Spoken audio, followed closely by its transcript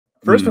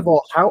First of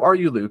all, how are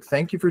you, Luke?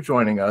 Thank you for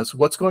joining us.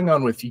 What's going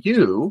on with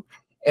you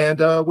and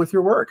with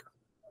your work?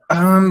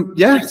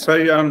 Yeah, so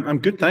I'm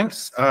good,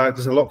 thanks.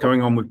 There's a lot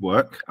going on with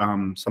work.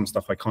 Some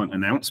stuff I can't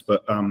announce,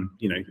 but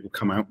you know, it will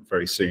come out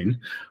very soon.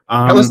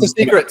 Tell us the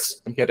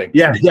secrets. I'm kidding.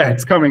 Yeah,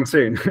 it's coming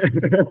soon.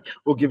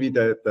 We'll give you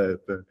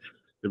the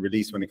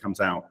release when it comes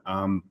out.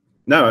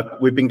 No,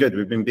 we've been good.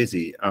 We've been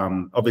busy.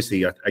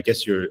 Obviously, I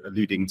guess you're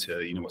alluding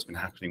to, you know, what's been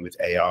happening with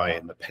AI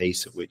and the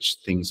pace at which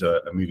things are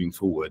moving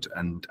forward,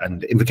 and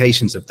the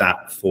implications of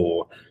that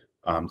for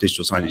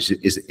digital signage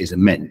is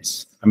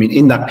immense. I mean,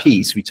 in that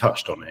piece, we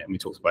touched on it, and we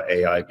talked about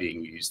AI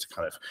being used to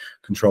kind of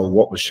control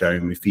what was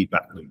shown with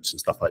feedback loops and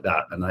stuff like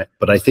that.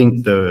 But I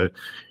think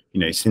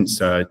since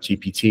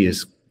GPT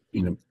has,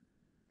 you know,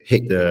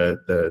 hit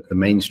the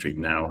mainstream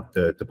now,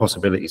 the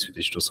possibilities for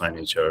digital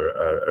signage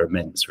are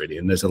immense, really,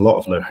 and there's a lot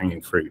of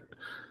low-hanging fruit.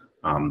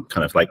 Kind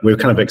of like we're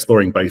kind of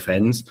exploring both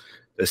ends.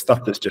 There's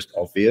stuff that's just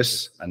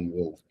obvious and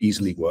will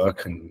easily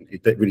work, and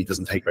it really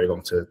doesn't take very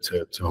long to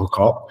hook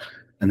up.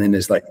 And then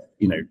there's, like,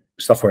 you know,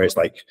 stuff where it's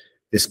like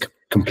this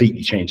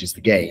completely changes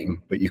the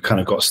game, but you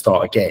kind of got to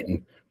start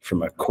again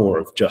from a core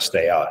of just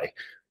AI.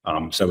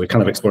 So we're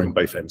kind of exploring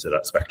both ends of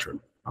that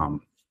spectrum.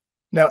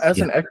 Now, as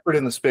an expert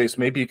in the space,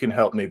 maybe you can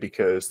help me,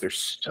 because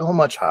there's so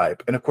much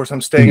hype. And of course,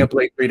 I'm staying up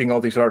late reading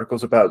all these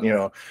articles about, you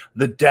know,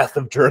 the death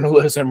of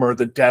journalism or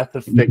the death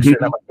of fiction.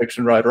 I'm a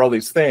fiction writer, all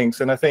these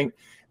things. And I think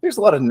there's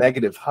a lot of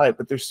negative hype,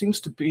 but there seems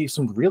to be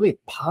some really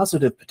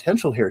positive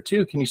potential here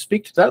too. Can you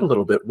speak to that a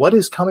little bit? What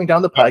is coming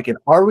down the pike, and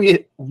are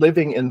we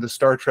living in the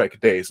Star Trek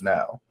days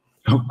now?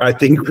 I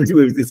think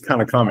it's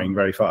kind of coming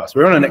very fast.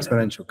 We're on an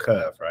exponential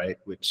curve, right?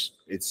 Which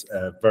it's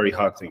a very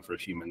hard thing for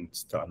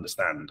humans to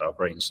understand. Our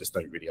brains just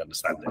don't really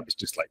understand it. It's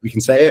just like, we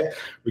can say it,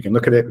 we can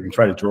look at it, we can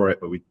try to draw it,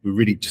 but we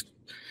really just,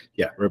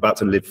 yeah, we're about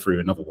to live through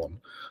another one.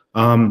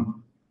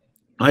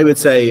 I would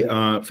say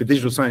for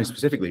digital signage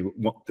specifically,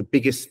 what the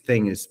biggest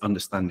thing is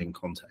understanding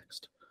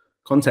context.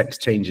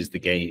 Context changes the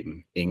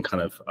game in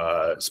kind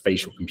of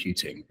spatial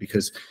computing,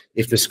 because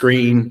if the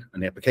screen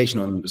and the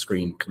application on the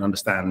screen can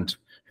understand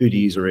who the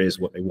user is,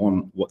 what they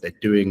want, what they're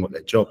doing, what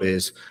their job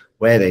is,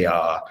 where they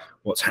are,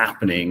 what's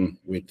happening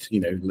with, you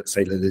know, let's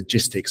say the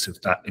logistics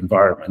of that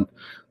environment,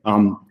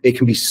 it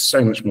can be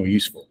so much more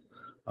useful.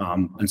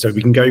 And so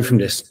we can go from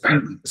this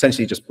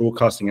essentially just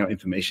broadcasting out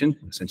information,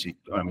 essentially,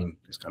 I mean,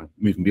 it's kind of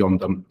moving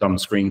beyond dumb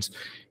screens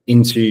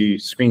into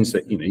screens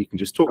that, you know, you can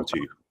just talk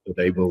to, or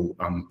they will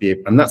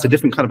be, and that's a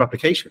different kind of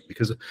application,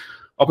 because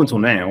up until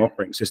now,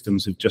 operating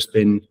systems have just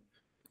been,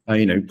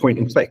 you know, point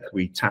and click.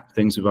 We tap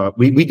things with our,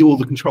 we do all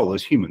the control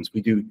as humans.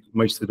 We do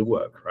most of the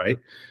work, right?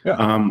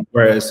 Yeah.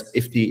 Whereas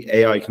if the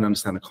AI can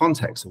understand the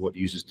context of what the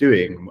user's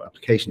doing and what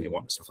application they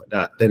want and stuff like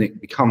that, then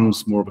it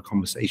becomes more of a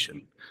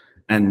conversation.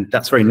 And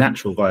that's very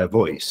natural via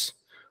voice,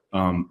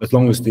 as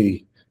long as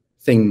the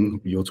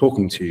thing you're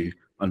talking to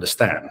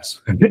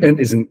understands and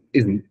isn't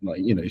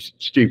like, you know,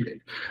 stupid.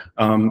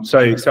 So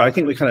I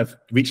think we're kind of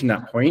reaching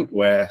that point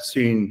where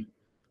soon,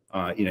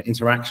 you know,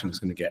 interaction is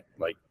going to get,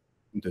 like,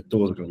 the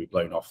doors are going to be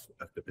blown off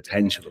of the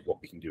potential of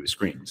what we can do with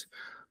screens.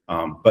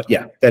 But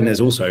yeah, then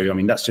there's also, I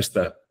mean, that's just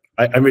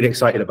I'm really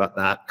excited about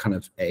that kind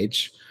of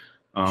edge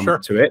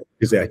to it,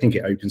 because I think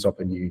it opens up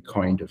a new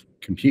kind of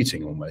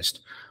computing almost.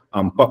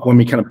 But when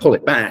we kind of pull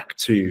it back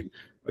to,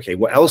 okay,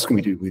 what else can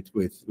we do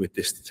with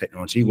this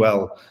technology?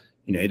 Well,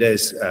 you know,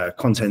 there's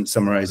content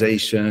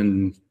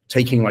summarization,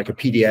 taking like a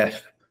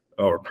PDF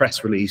or a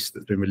press release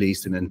that's been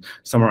released and then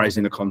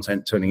summarizing the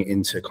content, turning it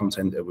into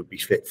content that would be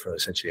fit for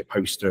essentially a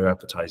poster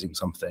advertising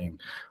something,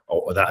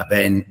 or that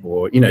event,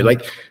 or, you know,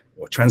 like,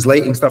 or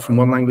translating stuff from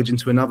one language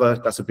into another.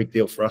 That's a big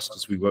deal for us,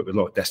 because we work with a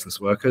lot of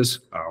deskless workers,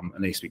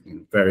 and they speak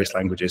in various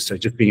languages. So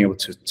just being able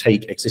to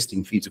take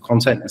existing feeds of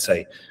content and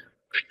say,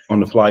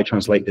 on the fly,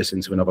 translate this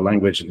into another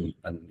language and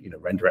you know,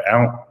 render it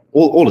out,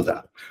 all of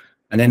that.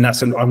 And then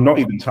I've not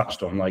even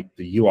touched on, like,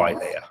 the UI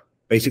layer.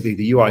 Basically,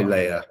 the UI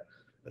layer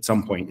at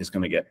some point is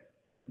going to get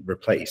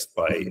replaced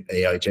by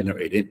AI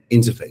generated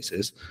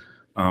interfaces,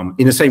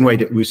 in the same way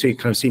that we've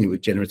kind of seen it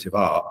with generative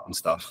art and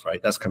stuff,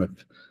 right? That's kind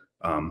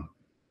of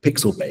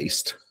pixel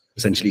based,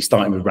 essentially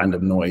starting with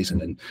random noise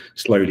and then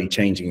slowly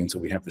changing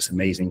until we have this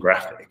amazing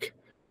graphic.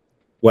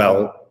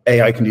 Well,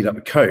 AI can do that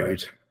with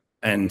code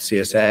and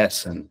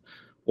CSS and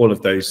all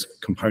of those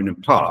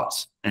component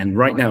parts. And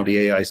right now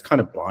the AI is kind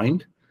of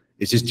blind.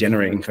 It's just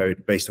generating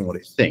code based on what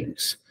it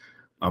thinks,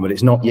 but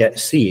it's not yet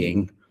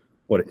seeing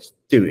what it's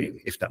doing,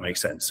 if that makes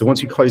sense. So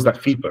once you close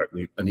that feedback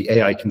loop and the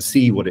AI can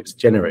see what it's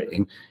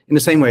generating, in the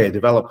same way a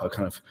developer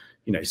kind of,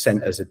 you know,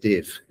 sent as a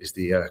div is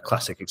the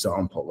classic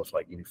example of,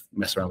 like, you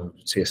mess around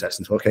with CSS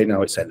and say, okay,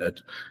 now it's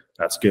centered,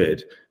 that's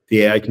good.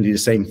 The AI can do the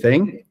same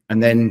thing.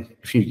 And then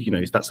if you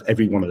know, that's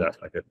every one of that,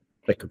 like a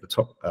click of the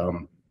top,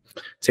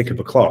 tick of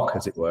a clock,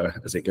 as it were,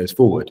 as it goes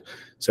forward.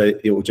 So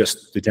it will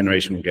just, the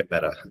generation will get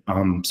better.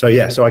 So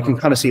yeah, so I can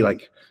kind of see,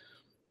 like,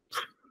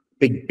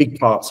 big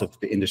parts of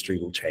the industry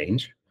will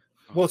change.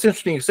 Well, it's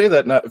interesting you say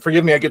that. Now,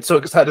 forgive me, I get so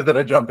excited that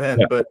I jump in,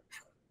 but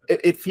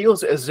it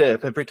feels as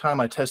if every time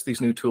I test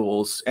these new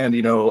tools, and,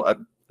 you know,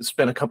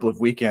 spent a couple of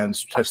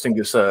weekends testing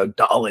this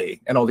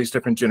Dolly and all these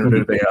different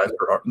generative AIs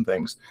for art and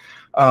things.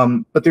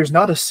 But there's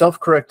not a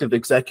self-corrective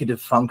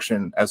executive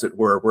function, as it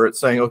were, where it's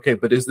saying, okay,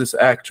 but is this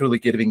actually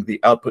getting the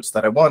outputs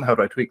that I want? How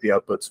do I tweak the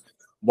outputs?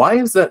 Why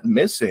is that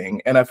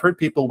missing? And I've heard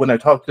people, when I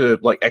talk to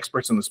like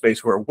experts in the space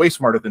who are way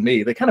smarter than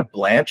me, they kind of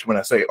blanch when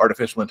I say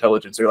artificial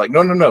intelligence. They're like,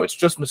 no, no, no, it's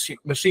just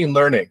machine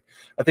learning.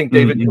 I think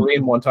David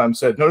Killeen one time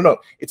said, no, no, no,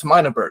 it's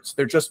minor birds.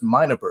 They're just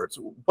minor birds.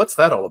 What's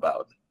that all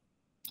about?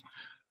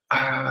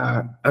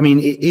 I mean,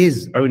 it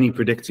is only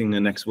predicting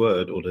the next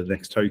word or the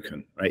next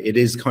token, right? It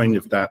is kind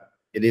of that.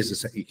 It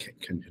is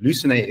it can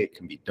hallucinate. It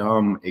can be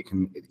dumb.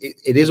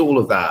 It is all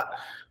of that.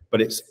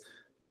 But it's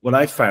what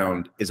I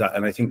found is that,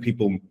 and I think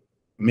people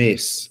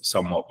miss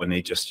somewhat when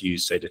they just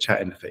use, say, the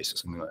chat interface or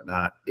something like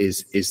that,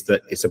 is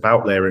that it's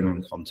about layering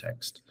on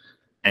context,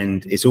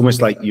 and it's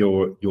almost like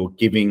you're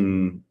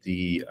giving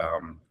the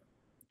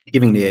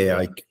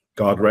AI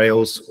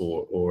guardrails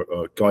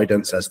or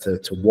guidance as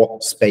to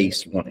what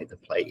space you want it to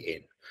play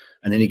in,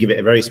 and then you give it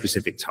a very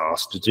specific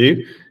task to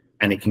do,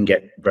 and it can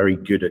get very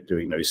good at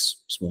doing those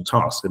small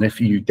tasks. And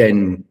if you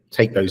then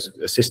take a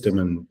system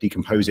and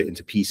decompose it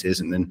into pieces,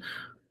 and then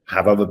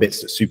have other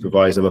bits that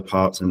supervise other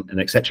parts and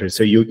etc.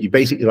 So you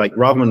basically, like,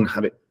 rather than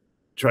have it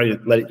try to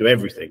let it do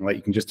everything, like,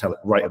 you can just tell it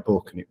write a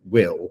book and it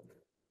will,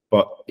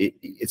 but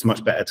it's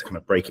much better to kind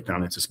of break it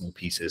down into small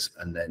pieces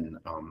and then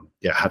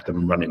have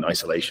them run in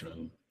isolation.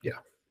 And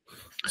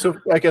so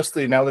I guess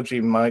the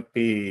analogy might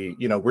be,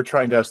 you know, we're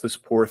trying to ask this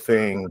poor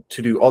thing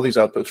to do all these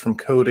outputs from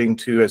coding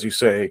to, as you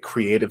say,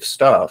 creative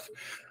stuff.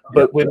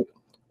 But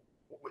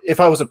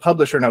if I was a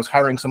publisher and I was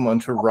hiring someone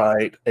to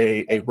write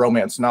a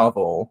romance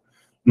novel,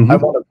 I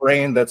want a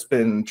brain that's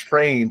been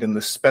trained in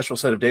this special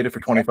set of data for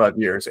 25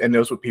 years and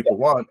knows what people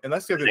want. And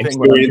that's the other thing.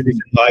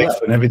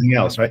 Life and everything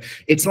else, right?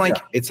 It's like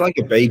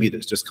a baby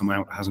that's just come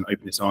out, hasn't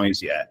opened its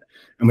eyes yet,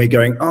 and we're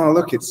going, oh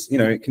look, it's, you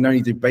know, it can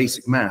only do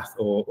basic math,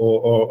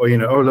 or you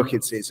know, oh look,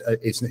 it's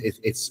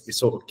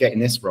sort of getting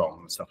this wrong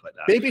and stuff like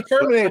that. Baby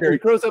Terminator,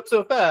 it grows up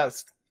so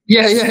fast.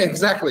 Yeah,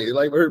 exactly.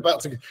 Like, we're about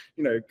to,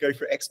 you know, go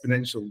for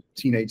exponential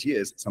teenage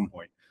years at some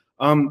point.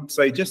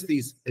 So just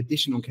these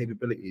additional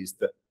capabilities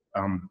that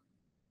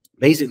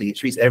basically it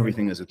treats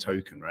everything as a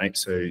token, right?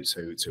 So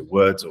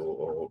words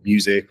or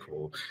music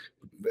or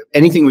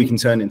anything we can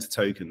turn into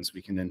tokens,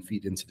 we can then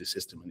feed into the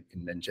system and it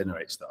can then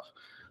generate stuff.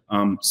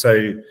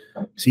 So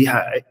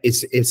yeah,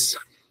 it's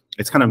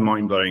kind of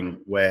mind-blowing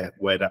where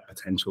that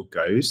potential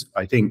goes.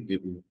 I think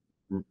it will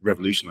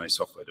revolutionize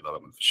software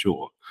development for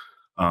sure.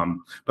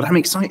 But I'm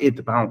excited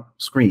about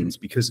screens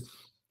because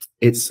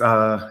it's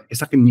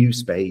like a new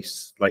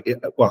space. Like,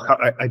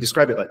 I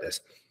describe it like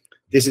this.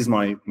 This is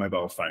my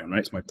mobile phone, right?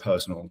 It's my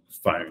personal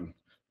phone.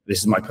 This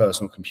is my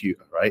personal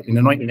computer, right? In the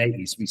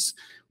 1980s,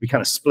 we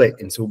kind of split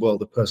into a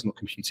world of personal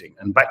computing.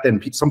 And back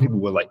then, some people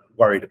were like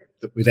worried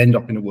that we'd end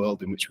up in a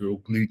world in which we're all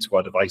glued to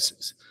our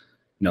devices.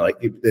 You know,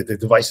 like the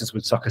devices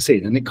would suck us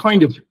in. And it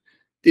kind of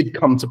did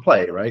come to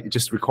play, right? It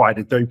just required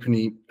a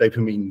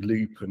dopamine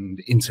loop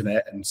and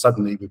internet. And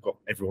suddenly we've got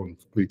everyone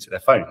glued to their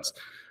phones.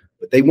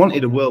 But they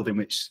wanted a world in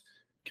which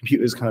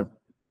computers kind of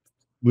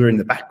were in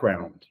the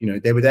background. You know,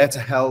 they were there to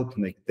help,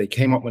 and they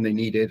came up when they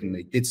needed, and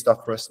they did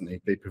stuff for us,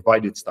 and they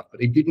provided stuff, but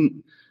they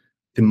didn't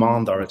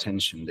demand our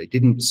attention. They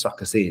didn't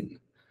suck us in.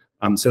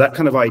 So that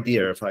kind of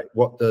idea of, like,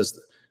 what does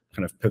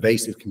kind of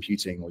pervasive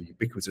computing or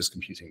ubiquitous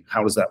computing,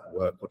 how does that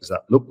work? What does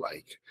that look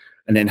like?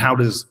 And then how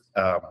does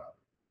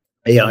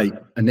AI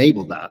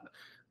enable that?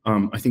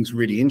 I think is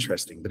really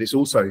interesting, but it's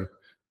also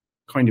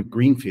kind of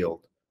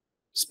greenfield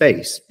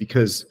space,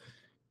 because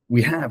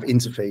we have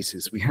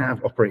interfaces, we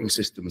have operating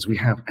systems, we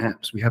have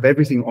apps, we have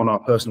everything on our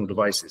personal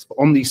devices. But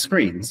on these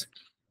screens,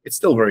 it's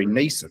still very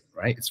nascent,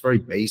 right? It's very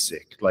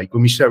basic. Like,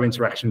 when we show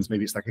interactions,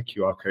 maybe it's like a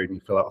QR code and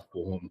you fill out a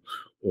form,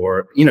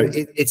 or, you know,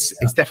 it's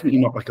definitely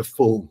not like a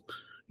full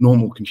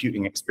normal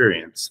computing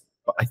experience.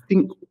 But I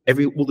think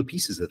all the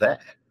pieces are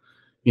there.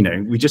 You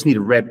know, we just need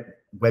a web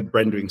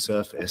rendering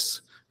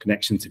surface,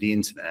 connection to the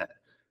internet,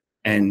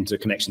 and a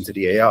connection to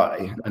the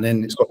AI, and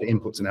then it's got the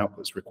inputs and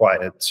outputs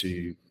required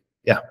to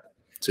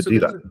do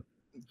that.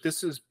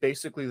 This is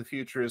basically the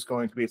future is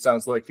going to be, it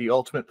sounds like, the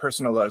ultimate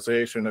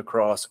personalization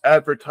across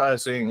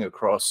advertising,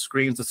 across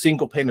screens, the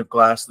single pane of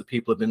glass that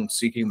people have been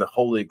seeking, the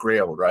holy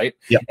grail, right?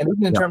 Yeah. And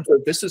even in terms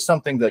of, this is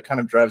something that kind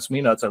of drives me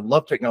nuts. I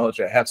love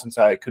technology. I have since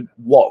I could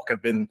walk.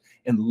 I've been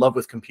in love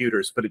with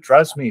computers, but it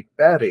drives me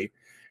batty.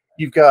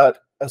 You've got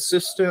a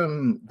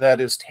system that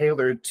is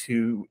tailored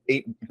to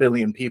 8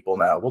 billion people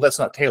now. Well, that's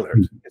not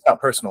tailored. It's not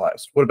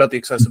personalized. What about the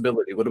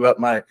accessibility? What about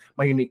my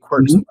unique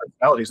quirks and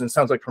personalities? And it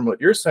sounds like, from what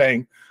you're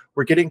saying,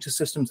 we're getting to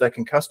systems that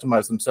can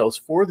customize themselves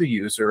for the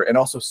user and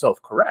also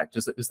self-correct.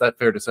 Is that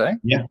fair to say?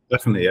 Yeah,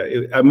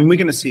 definitely. I mean, we're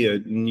going to see a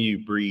new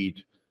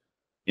breed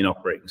in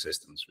operating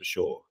systems for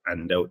sure.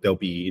 And there'll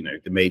be, you know,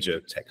 the major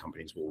tech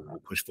companies will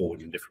push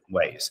forward in different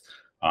ways.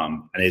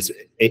 And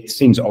it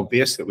seems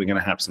obvious that we're going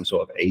to have some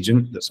sort of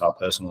agent that's our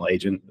personal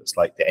agent, that's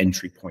like the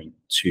entry point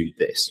to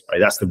this, right?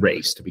 That's the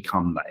race to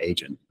become that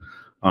agent.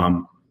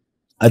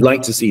 I'd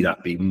like to see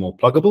that be more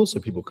pluggable, so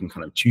people can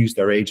kind of choose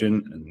their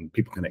agent and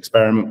people can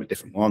experiment with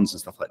different ones and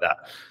stuff like that.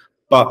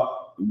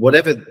 But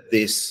whatever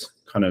this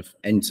kind of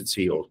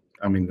entity, or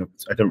I mean,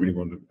 I don't really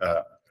want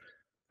to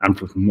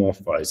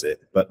anthropomorphize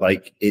it, but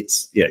like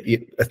it's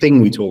a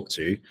thing we talk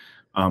to,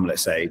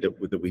 let's say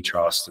that we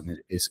trust and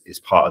is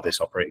part of this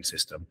operating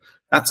system.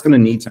 That's going to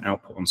need to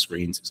output on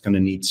screens. It's going to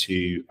need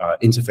to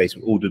interface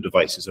with all the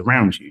devices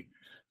around you.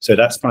 So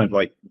that's kind of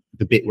like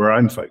the bit where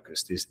I'm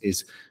focused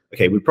is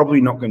okay, we're probably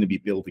not going to be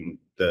building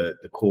the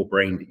core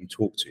brain that you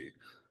talk to,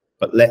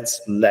 but let's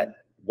let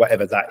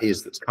whatever that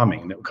is that's coming,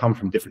 and it will come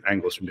from different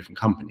angles from different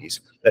companies.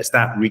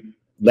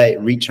 Let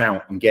it reach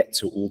out and get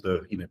to all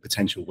the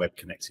potential web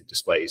connected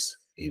displays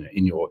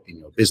in your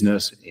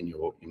business, in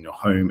your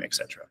home,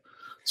 etc.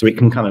 So it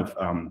can kind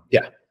of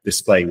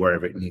display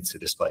wherever it needs to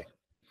display.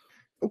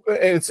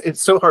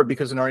 It's so hard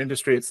because in our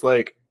industry, it's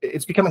like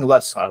it's becoming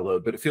less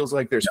siloed, but it feels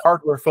like there's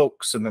hardware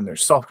folks, and then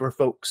there's software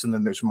folks, and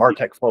then there's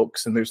MarTech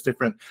folks, and there's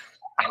different.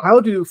 How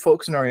do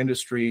folks in our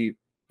industry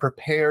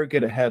prepare,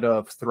 get ahead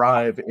of,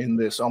 thrive in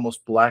this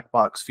almost black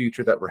box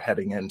future that we're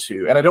heading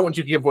into? And I don't want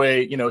you to give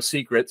away,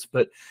 secrets,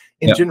 but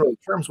in general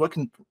terms, what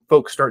can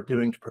folks start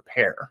doing to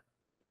prepare?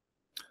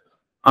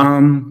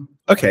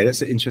 Okay,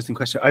 that's an interesting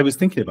question. I was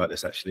thinking about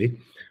this actually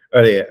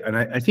earlier, and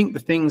I think the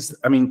things,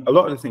 I mean, a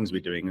lot of the things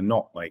we're doing are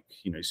not like,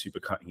 super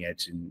cutting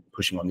edge and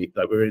pushing on the,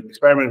 like we're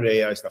experimenting with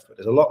AI stuff, but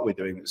there's a lot we're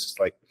doing that's just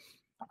like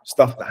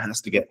stuff that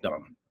has to get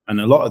done. And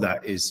a lot of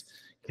that is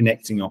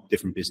connecting up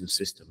different business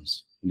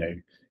systems,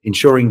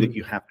 ensuring that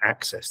you have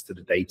access to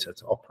the data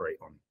to operate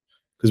on.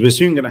 Because we're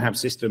soon going to have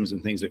systems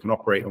and things that can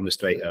operate on this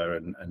data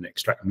and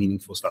extract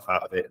meaningful stuff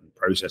out of it and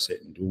process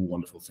it and do all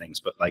wonderful things.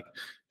 But like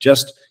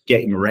just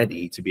getting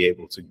ready to be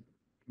able to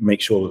make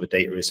sure that the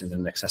data is in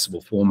an accessible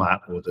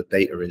format, or the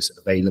data is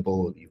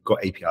available, you've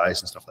got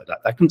APIs and stuff like that,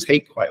 that can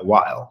take quite a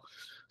while.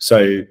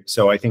 So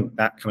I think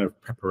that kind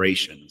of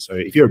preparation. So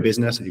if you're a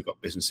business and you've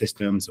got business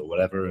systems or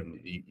whatever, and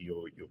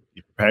you're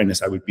preparing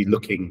this, I would be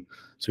looking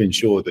to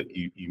ensure that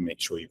you make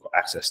sure you've got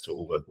access to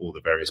all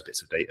the various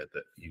bits of data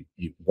that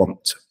you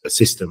want a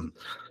system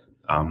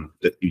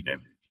that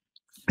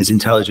is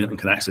intelligent and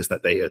can access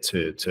that data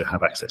to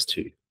have access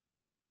to.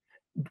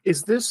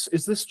 Is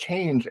this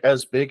change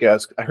as big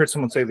as, I heard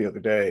someone say the other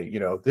day,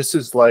 this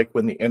is like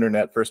when the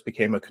internet first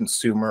became a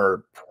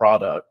consumer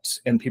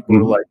product and people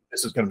were like,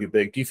 this is going to be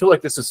big. Do you feel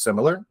like this is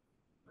similar?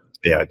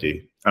 Yeah, I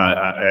do.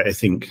 I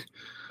think,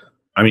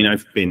 I mean,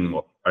 I've been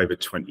over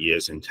 20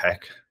 years in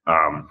tech,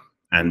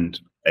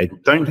 and I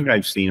don't think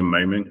I've seen a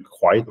moment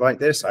quite like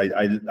this.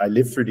 I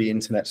lived through the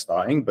internet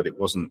starting, but it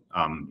wasn't,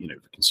 the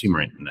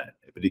consumer internet,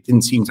 but it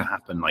didn't seem to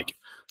happen like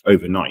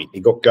overnight.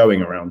 It got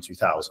going around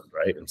 2000,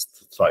 right? And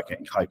started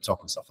getting hyped up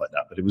and stuff like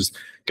that. But it was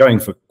going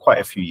for quite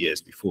a few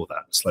years before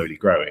that, slowly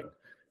growing.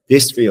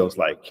 This feels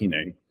like,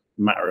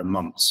 matter of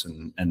months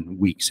and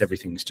weeks,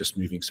 everything's just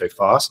moving so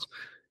fast.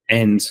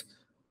 And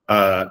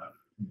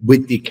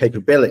with the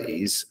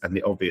capabilities and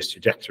the obvious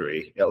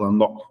trajectory, it'll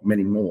unlock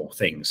many more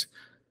things.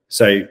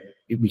 So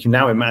we can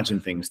now imagine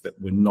things that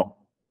were not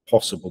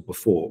possible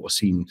before, or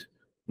seemed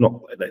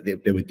not,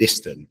 they were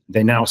distant.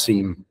 They now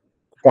seem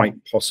quite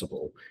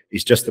possible.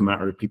 It's just a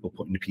matter of people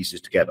putting the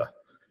pieces together,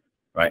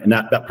 right? And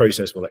that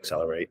process will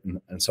accelerate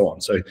and so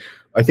on. So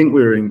I think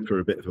we're in for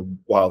a bit of a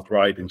wild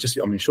ride, and just,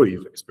 I'm sure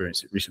you've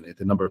experienced it recently,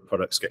 the number of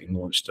products getting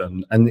launched,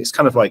 and it's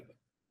kind of like,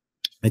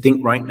 I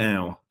think right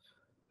now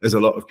there's a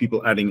lot of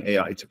people adding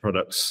AI to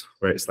products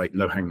where it's like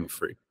low-hanging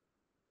fruit.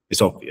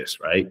 It's obvious,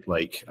 right?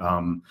 Like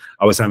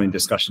I was having a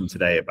discussion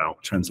today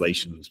about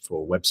translations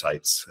for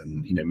websites,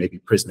 and maybe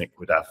Prismic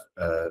would have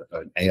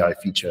an AI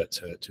feature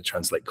to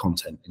translate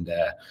content in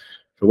there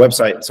for a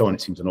website and so on.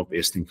 It seems an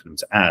obvious thing for them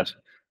to add,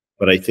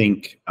 but I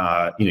think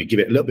give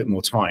it a little bit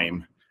more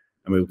time,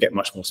 and we'll get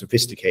much more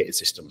sophisticated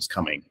systems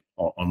coming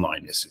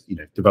online. As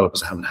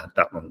developers haven't had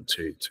that long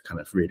to kind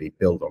of really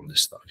build on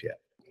this stuff yet.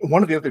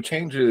 One of the other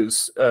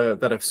changes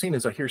that I've seen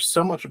is I hear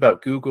so much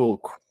about Google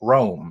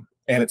Chrome.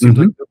 And it seems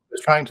like Google is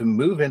trying to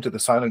move into the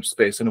signage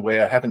space in a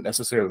way I haven't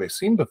necessarily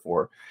seen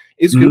before.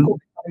 Is Google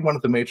becoming one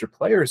of the major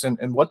players,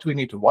 and what do we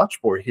need to watch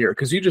for here?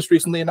 Because you just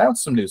recently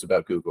announced some news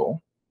about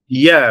Google.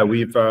 Yeah,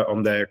 we've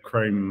on their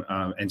Chrome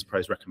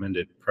Enterprise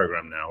Recommended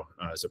program now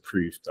as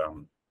approved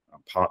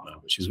partner,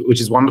 which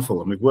is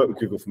wonderful. And we've worked with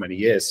Google for many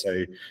years,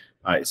 so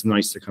it's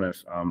nice to kind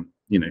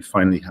of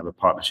finally have a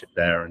partnership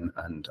there and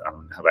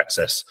have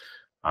access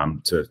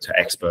to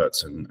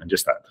experts and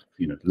just that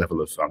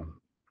level of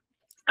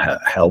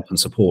help and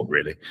support,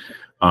 really.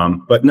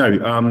 But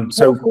no,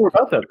 so more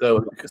about that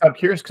though, because I'm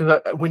curious,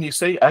 because when you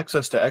say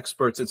access to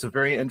experts, it's a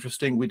very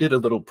interesting, we did a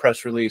little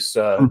press release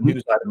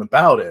news item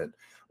about it,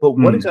 but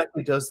what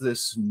exactly does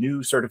this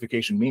new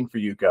certification mean for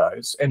you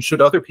guys, and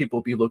should other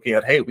people be looking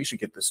at, hey, we should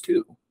get this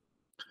too?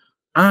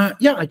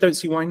 Yeah, I don't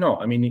see why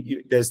not. I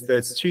mean,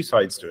 there's two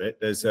sides to it.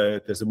 There's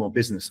a more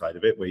business side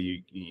of it where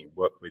you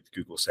work with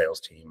Google sales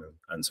team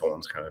and so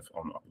on, kind of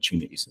on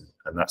opportunities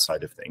and that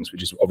side of things,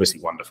 which is obviously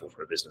wonderful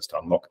for a business to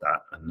unlock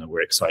that, and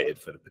we're excited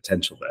for the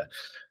potential there.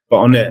 But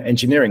on the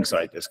engineering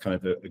side, there's kind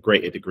of a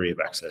greater degree of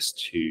access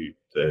to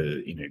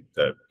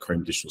the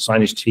Chrome Digital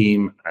Signage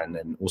team, and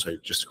then also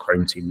just the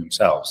Chrome team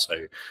themselves.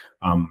 So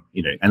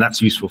and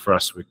that's useful for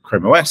us with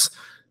Chrome OS.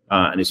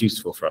 And it's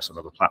useful for us on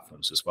other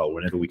platforms as well.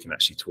 Whenever we can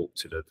actually talk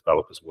to the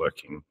developers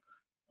working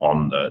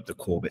on the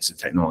core bits of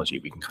technology,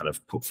 we can kind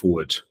of put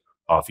forward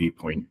our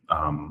viewpoint,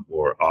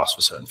 or ask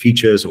for certain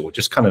features, or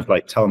just kind of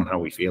like tell them how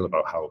we feel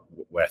about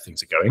where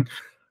things are going.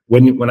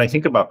 When I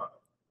think about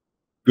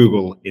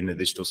Google in the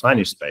digital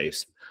signage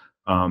space,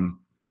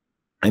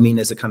 I mean,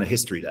 there's a kind of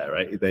history there,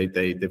 right?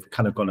 They've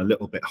kind of gone a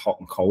little bit hot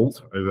and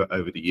cold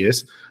over the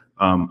years.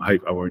 I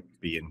hope I won't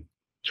be in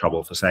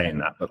trouble for saying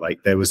that, but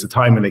like there was a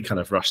time when they kind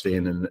of rushed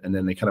in and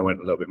then they kind of went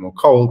a little bit more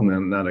cold, and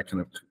then now they're kind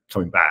of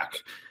coming back.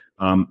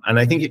 And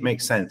I think it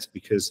makes sense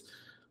because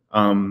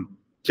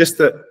just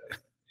that,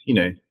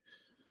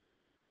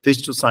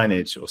 digital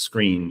signage or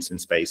screens in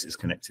spaces,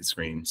 connected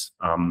screens,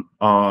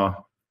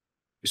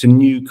 it's a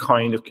new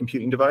kind of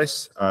computing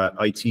device.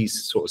 IT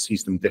sort of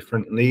sees them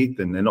differently.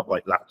 Then they're not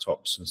like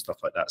laptops and stuff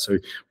like that. So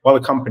while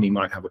a company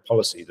might have a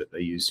policy that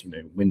they use,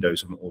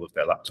 Windows on all of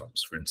their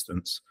laptops, for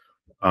instance,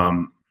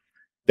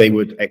 they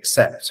would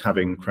accept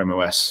having Chrome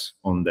OS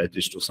on their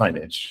digital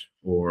signage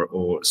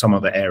or some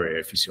other area,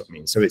 if you see what I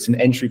mean. So it's an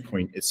entry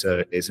point. It's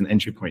an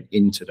entry point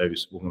into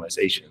those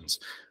organizations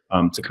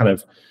to kind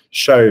of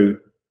show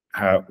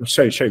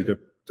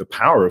the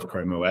power of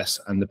Chrome OS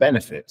and the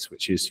benefits,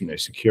 which is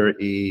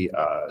security,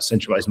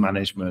 centralized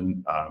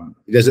management.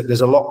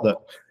 There's a lot that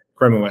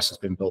Chrome OS has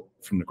been built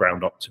from the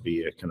ground up to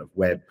be a kind of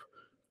web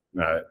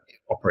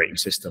operating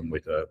system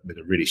with a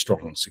really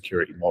strong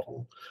security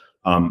model.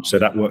 So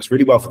that works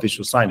really well for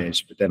digital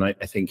signage, but then I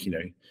think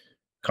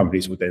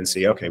companies would then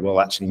see, okay, well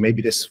actually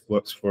maybe this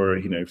works for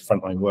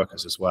frontline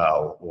workers as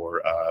well,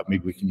 or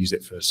maybe we can use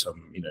it for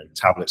some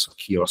tablets or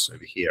kiosks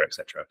over here,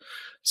 etc.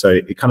 So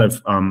it kind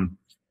of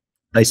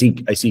I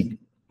see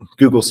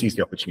Google sees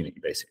the opportunity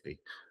basically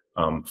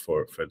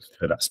for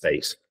that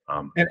space.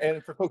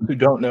 And for folks who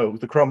don't know,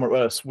 the Chrome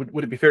OS,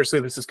 would it be fair to say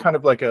this is kind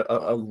of like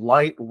a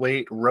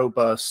lightweight,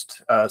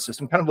 robust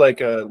system, kind of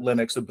like a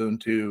Linux,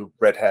 Ubuntu,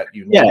 Red Hat?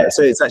 Yeah,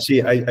 so it's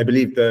actually, I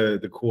believe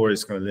the core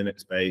is kind of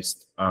Linux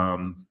based.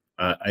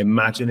 I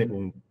imagine it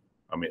will,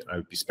 I mean, I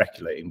would be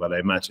speculating, but I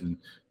imagine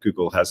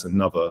Google has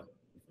another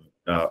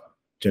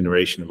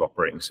generation of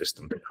operating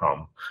system to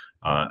come.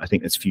 I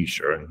think there's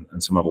Fuchsia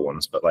and some other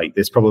ones, but like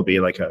there's probably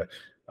like a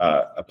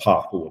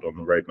path forward on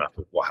the roadmap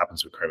of what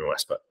happens with Chrome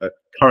OS. But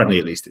currently,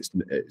 at least,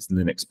 it's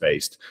Linux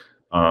based,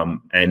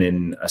 and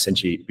then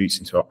essentially it boots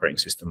into operating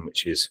system,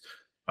 which is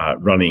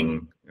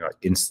running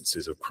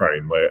instances of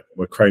Chrome,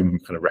 where Chrome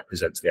kind of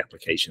represents the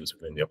applications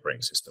within the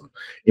operating system.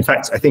 In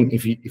fact, I think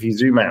if you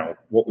zoom out,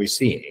 what we're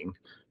seeing,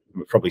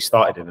 we probably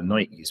started in the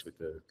 90s with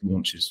the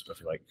launches of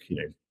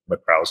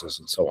web browsers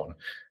and so on,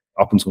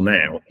 up until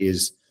now,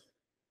 is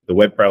the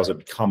web browser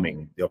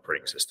becoming the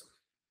operating system,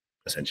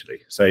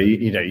 essentially. So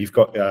you've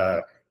got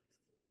the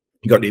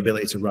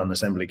ability to run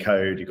assembly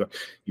code.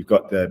 You've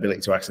got the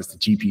ability to access the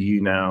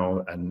GPU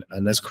now, and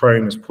as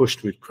Chrome has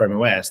pushed with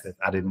Chrome OS, they've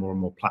added more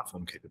and more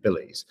platform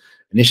capabilities.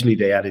 Initially,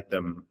 they added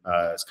them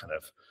as kind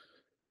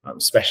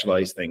of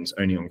specialized things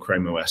only on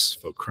Chrome OS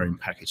for Chrome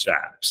packaged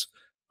apps.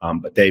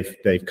 But they've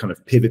kind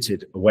of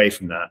pivoted away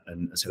from that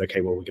and said,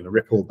 okay, well, we're going to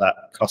rip all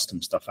that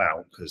custom stuff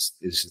out because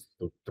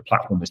the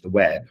platform is the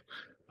web.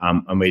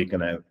 And we're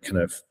going to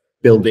kind of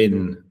build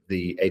in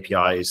the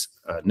APIs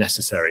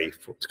necessary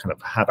to kind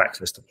of have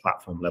access to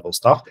platform level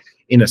stuff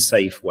in a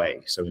safe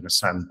way, so in a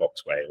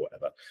sandbox way or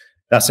whatever.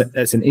 That's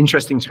an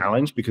interesting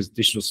challenge because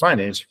digital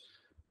signage,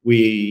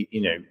 we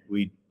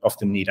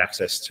often need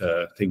access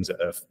to things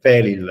at a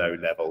fairly low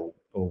level,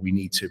 or we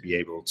need to be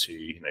able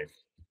to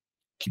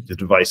keep the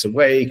device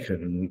awake,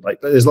 and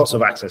like there's lots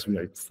of access,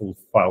 full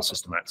file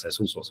system access,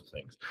 all sorts of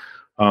things.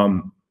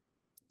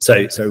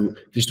 So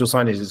digital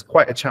signage is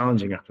quite a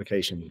challenging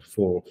application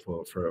for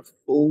a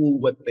full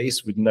web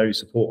base with no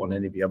support on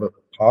any of the other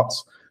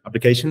parts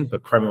application,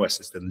 but Chrome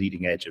OS is the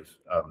leading edge of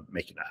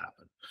making that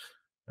happen,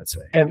 I'd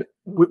say. And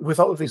with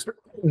all of these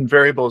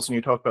variables, and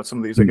you talk about some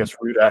of these, I guess,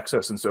 root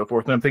access and so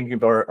forth, and I'm thinking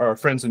of our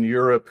friends in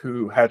Europe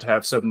who had to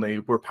have suddenly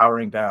were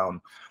powering down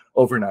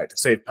overnight to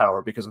save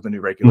power because of the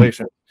new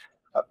regulation.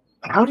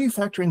 How do you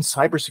factor in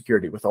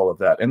cybersecurity with all of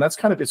that? And that's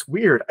kind of, it's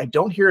weird. I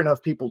don't hear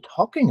enough people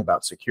talking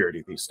about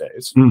security these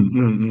days.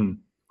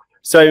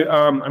 So,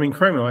 I mean,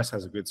 Chrome OS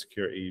has a good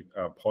security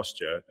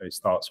posture. It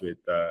starts with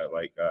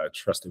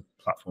trusted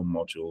platform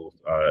module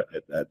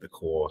at the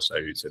core. So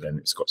then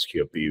it's got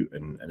secure boot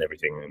and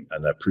everything,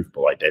 and a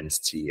provable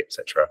identity,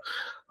 etc.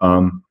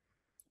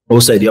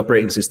 Also, the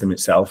operating system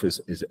itself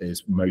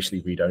is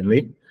mostly read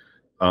only.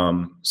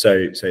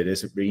 So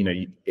there's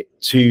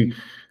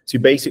to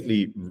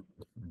basically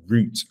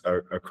root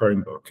a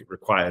Chromebook, it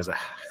requires a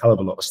hell of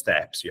a lot of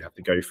steps you have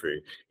to go through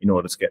in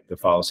order to get the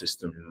file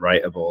system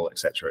writable, et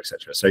cetera, et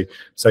cetera.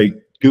 So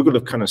Google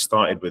have kind of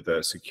started with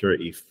a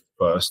security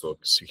first or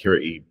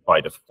security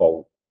by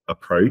default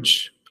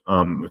approach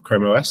with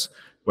Chrome OS,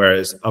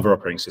 whereas other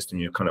operating system,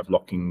 you're kind of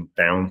locking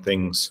down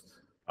things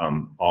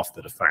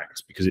after the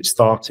fact, because it's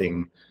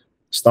starting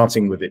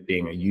with it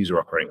being a user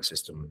operating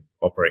system,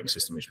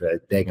 which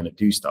they're going to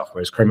do stuff,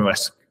 whereas Chrome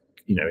OS,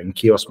 in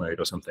kiosk mode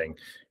or something,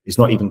 it's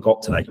not even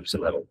got to that user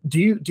level. Do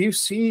you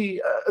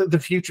see the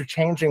future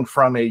changing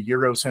from a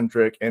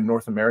Eurocentric and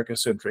North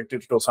America-centric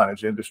digital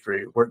signage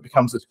industry where it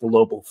becomes this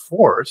global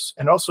force?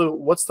 And also,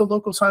 what's the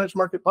local signage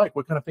market like?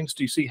 What kind of things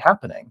do you see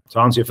happening? To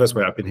answer your first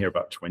way, I've been here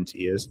about 20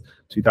 years.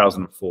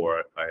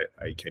 2004,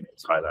 I came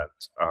to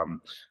Thailand.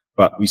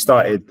 But we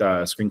started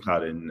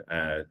ScreenCloud in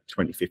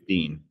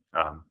 2015.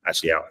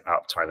 Actually out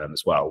of Thailand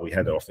as well. We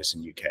had an office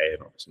in UK and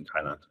an office in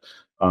Thailand.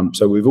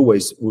 So we've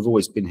always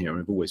been here, and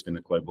we've always been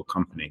a global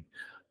company.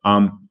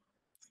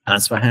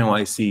 As for how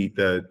I see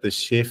the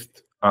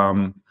shift,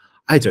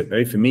 I don't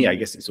know. For me, I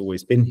guess it's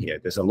always been here.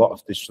 There's a lot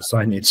of digital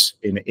signage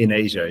in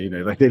Asia.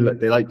 Like they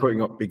like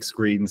putting up big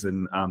screens,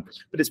 and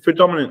but it's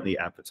predominantly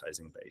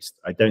advertising based.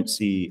 I don't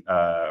see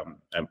that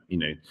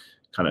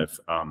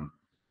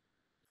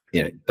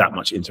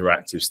much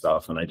interactive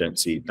stuff, and I don't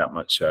see that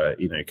much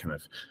kind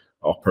of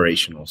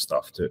operational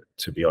stuff,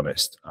 to be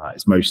honest.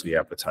 It's mostly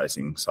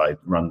advertising side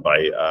run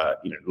by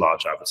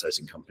large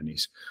advertising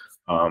companies,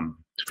 from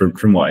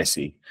what I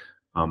see.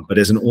 But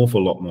there's an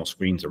awful lot more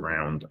screens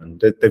around,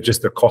 and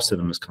the cost of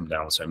them has come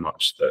down so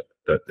much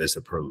that there's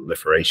a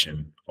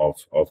proliferation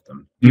of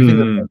them. Do you think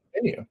that's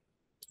continue?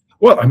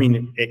 Well, I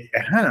mean, it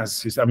has.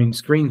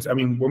 Screens.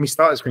 When we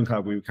started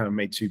ScreenCloud, we kind of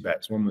made two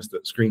bets. One was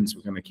that screens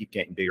were going to keep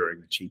getting bigger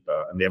and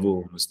cheaper, and the other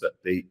one was that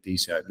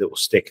these little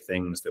stick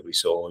things that we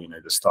saw,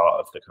 the start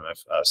of the kind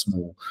of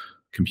small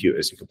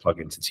computers you could plug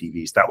into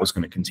TVs, that was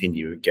going to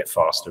continue and get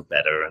faster,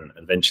 better, and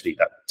eventually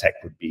that tech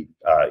would be,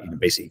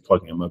 basically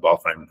plugging a mobile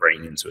phone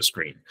brain into a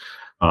screen.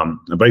 And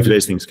both of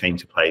those things came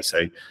to play.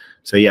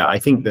 So yeah, I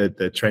think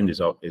the trend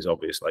is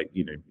obvious. Like,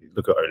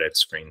 look at OLED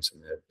screens,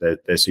 and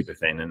they're super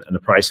thin, and the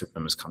price of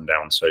them has come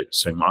down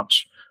so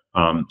much.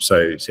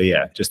 So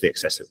yeah, just the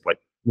excessive, like,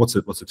 what's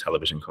a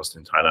television cost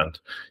in Thailand?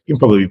 You can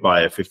probably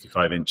buy a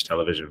 55-inch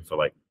television for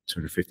like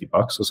 $250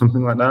 or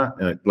something like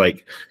that.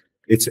 Like,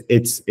 it's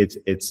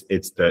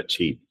dirt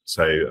cheap.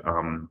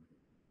 So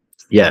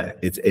yeah,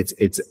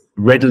 it's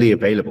readily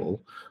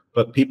available,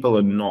 but people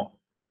are not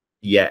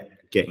yet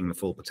getting the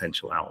full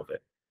potential out of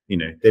it.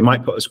 They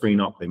might put a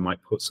screen up, they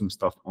might put some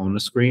stuff on the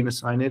screen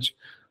as signage,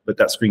 but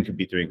that screen could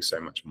be doing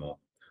so much more.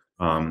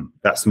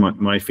 That's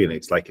my feeling.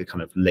 It's like a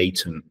kind of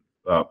latent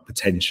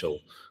potential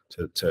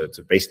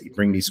to basically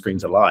bring these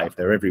screens alive.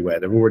 They're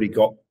everywhere. They've already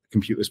got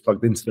computers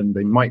plugged into them.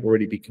 They might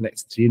already be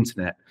connected to the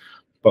internet,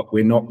 but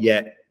we're not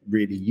yet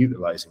really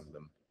utilizing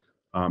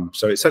them.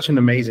 So it's such an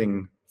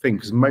amazing thing,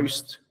 because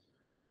most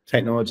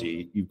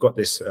technology, you've got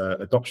this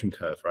adoption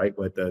curve, right,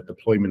 where the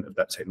deployment of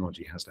that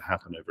technology has to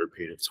happen over a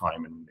period of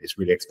time, and it's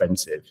really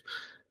expensive,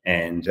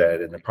 and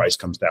then the price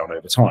comes down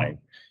over time.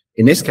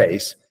 In this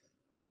case,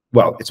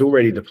 well, it's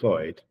already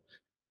deployed,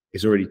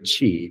 it's already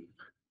cheap.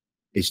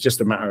 It's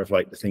just a matter of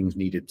like the things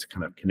needed to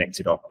kind of connect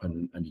it up,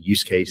 and the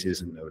use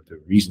cases and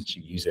the reasons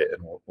you use it,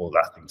 and all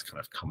that thing to kind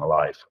of come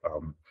alive.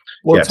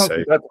 Well, yeah,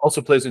 so that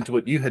also plays into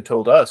what you had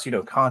told us.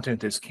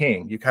 Content is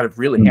king. You kind of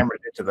really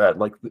hammered into that.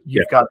 Like,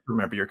 you've got to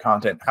remember your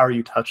content. How are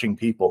you touching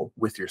people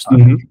with your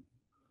signage?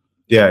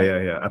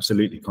 Yeah,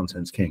 absolutely.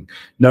 Content's king.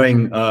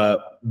 Knowing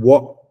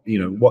what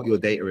your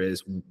data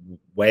is,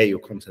 where your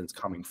content's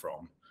coming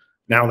from.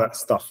 Now that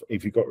stuff,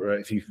 if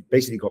you've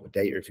basically got the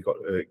data, if you've got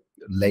a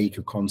lake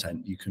of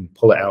content, you can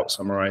pull it out,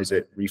 summarize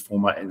it,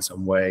 reformat it in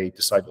some way,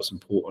 decide what's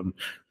important,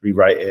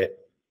 rewrite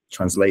it,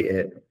 translate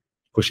it,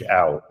 push it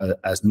out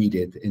as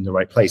needed in the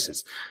right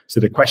places.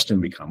 So the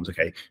question becomes,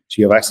 okay,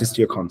 do you have access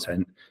to your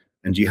content,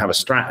 and do you have a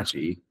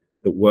strategy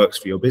that works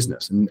for your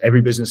business? And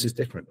every business is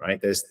different, right?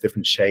 There's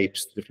different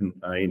shapes, different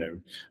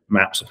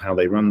maps of how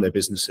they run their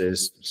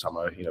businesses. Some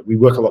are, we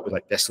work a lot with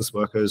like deskless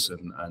workers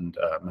and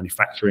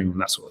manufacturing and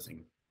that sort of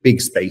thing. Big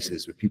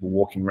spaces with people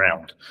walking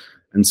around.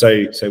 And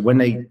so when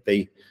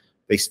they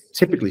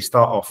typically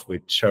start off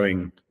with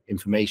showing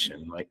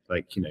information,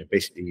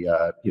 basically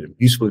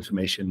useful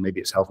information, maybe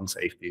it's health and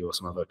safety or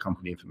some other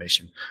company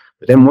information.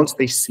 But then once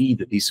they see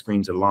that these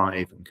screens are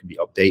live and can be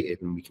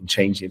updated, and we can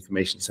change the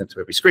information sent to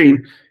every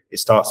screen, it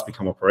starts to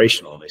become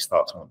operational. They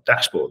start to want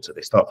dashboards, or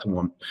they start to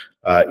want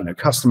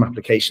custom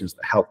applications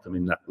that help them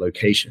in that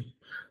location.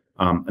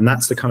 And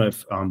that's the kind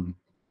of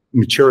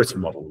maturity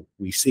model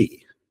we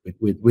see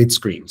with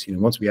screens.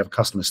 Once we have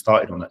customers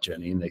started on that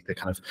journey, and they're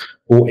kind of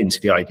bought into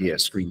the idea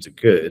screens are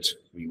good,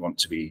 we want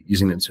to be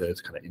using them to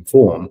kind of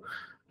inform,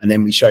 and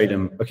then we show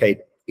them, okay,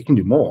 it can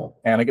do more.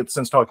 And I get the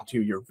sense talking to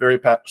you, you're very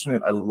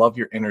passionate. I love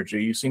your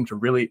energy. You seem to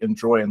really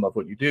enjoy and love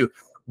what you do.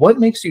 What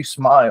makes you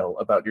smile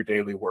about your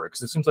daily work?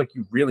 Because it seems like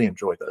you really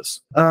enjoy this.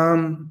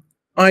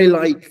 I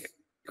like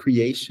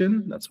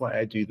creation. That's why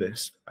I do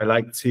this. I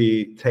like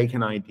to take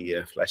an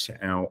idea, flesh it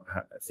out,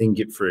 think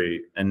it through,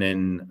 and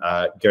then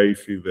go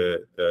through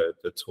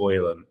the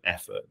toil and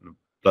effort and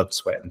blood,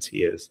 sweat, and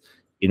tears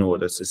in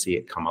order to see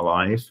it come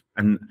alive.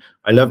 And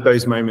I love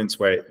those moments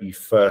where you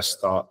first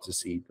start to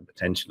see the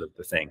potential of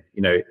the thing,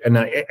 you know, and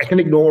I can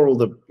ignore all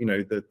the, you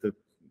know, the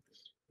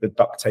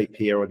duct tape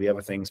here or the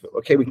other things, but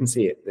okay, we can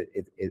see it.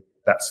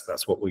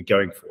 That's what we're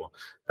going for.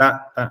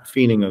 That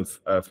feeling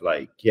of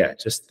like, yeah,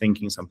 just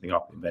thinking something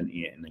up,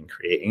 inventing it, and then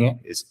creating it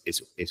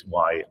is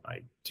why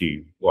I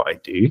do what I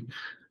do.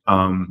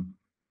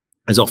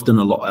 There's often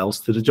a lot else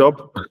to the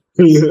job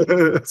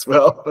as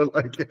well. But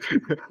like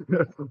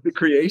the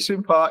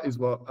creation part is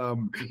what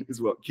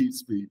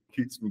keeps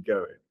me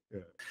going. Yeah.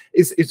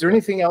 Is there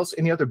anything else,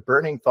 any other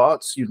burning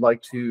thoughts you'd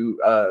like to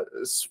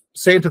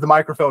say into the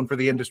microphone for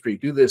the industry?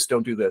 Do this,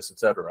 don't do this,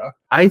 etc.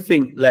 I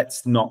think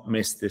let's not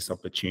miss this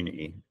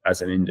opportunity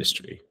as an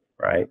industry,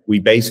 right? We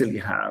basically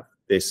have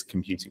this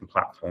computing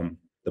platform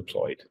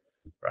deployed,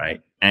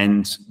 right?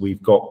 And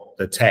we've got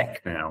the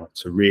tech now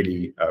to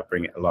really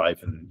bring it alive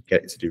and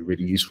get it to do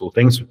really useful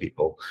things for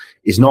people.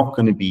 It's not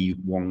going to be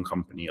one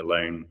company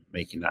alone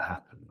making that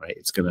happen, right?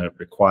 It's going to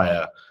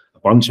require a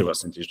bunch of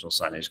us in digital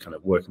signage kind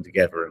of working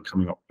together and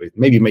coming up with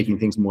maybe making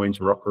things more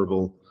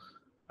interoperable.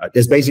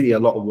 There's basically a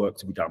lot of work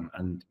to be done.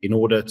 And in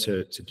order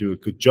to do a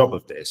good job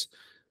of this,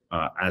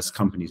 as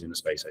companies in the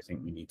space, I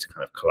think we need to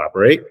kind of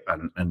collaborate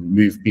and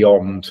move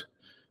beyond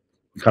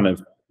kind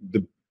of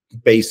the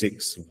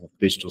basics of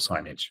digital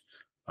signage.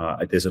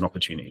 There's an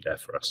opportunity there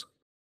for us.